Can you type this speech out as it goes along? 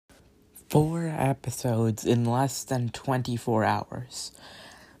4 episodes in less than 24 hours.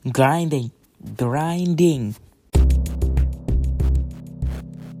 Grinding.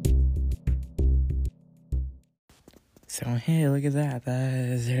 So, hey, look at that.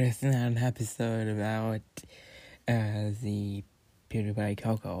 There's not an episode about the PewDiePie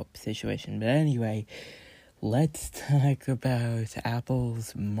Coco situation. But anyway, let's talk about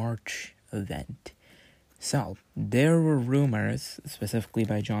Apple's March event. So, there were rumors, specifically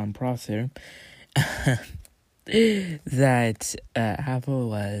by Jon Prosser, that Apple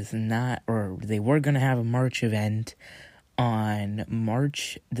was not, or they were going to have a March event on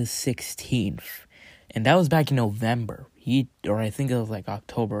March the 16th. And that was back in November. I think it was like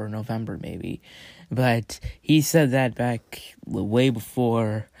October or November maybe. But he said that back way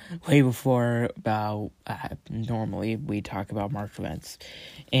before about, normally we talk about March events.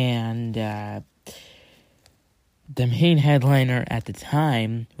 And, the main headliner at the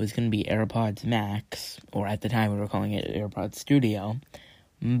time was going to be AirPods Max, or at the time we were calling it AirPods Studio.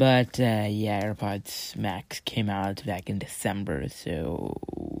 But, AirPods Max came out back in December, so,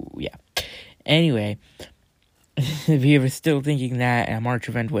 yeah. Anyway, if you were still thinking that a March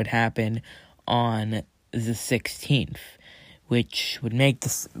event would happen on the 16th, which would make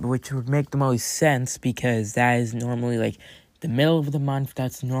the most sense, because that is normally, like, the middle of the month.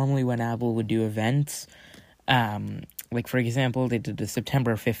 That's normally when Apple would do events. Like, for example, they did the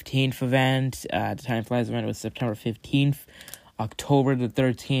September 15th event. The Time Flies event was September 15th. October the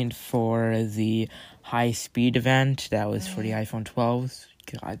 13th for the high-speed event. That was for the iPhone 12s.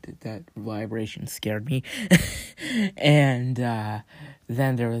 God, that vibration scared me. And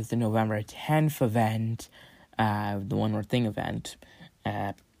then there was the November 10th event, the One More Thing event,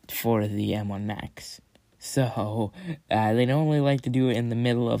 for the M1 Max. So, they normally like to do it in the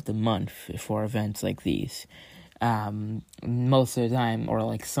middle of the month for events like these. Most of the time, or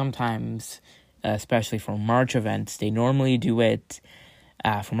like sometimes, especially for March events, they normally do it,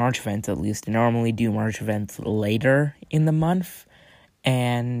 for March events at least, they normally do March events later in the month.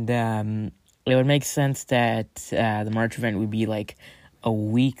 And it would make sense that the March event would be like a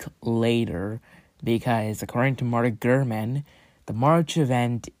week later, because according to Mark Gurman, the March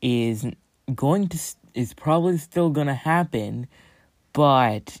event is probably still going to happen,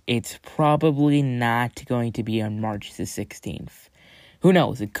 but it's probably not going to be on March the 16th. Who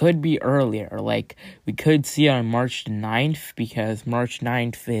knows? It could be earlier. Like, we could see it on March the 9th, because March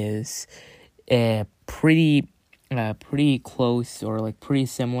 9th is pretty close, or like pretty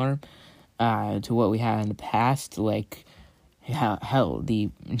similar to what we had in the past. Like, hell, the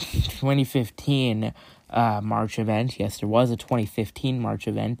 2015 March event. Yes, there was a 2015 March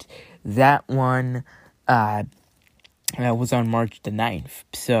event. That one was on March the 9th.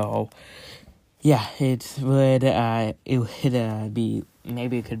 So, yeah, it would be,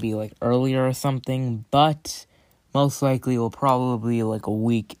 maybe it could be like earlier or something, but most likely it will probably be like a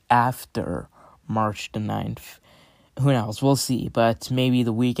week after March the 9th. Who knows? We'll see. But maybe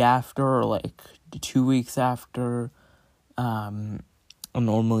the week after, or like 2 weeks after,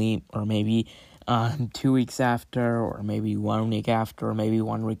 normally, or maybe 2 weeks after, or maybe 1 week after, or maybe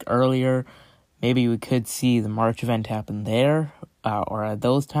 1 week earlier. Maybe we could see the March event happen there, or at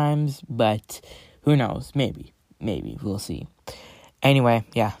those times, but who knows? Maybe. We'll see. Anyway,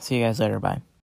 yeah, see you guys later. Bye.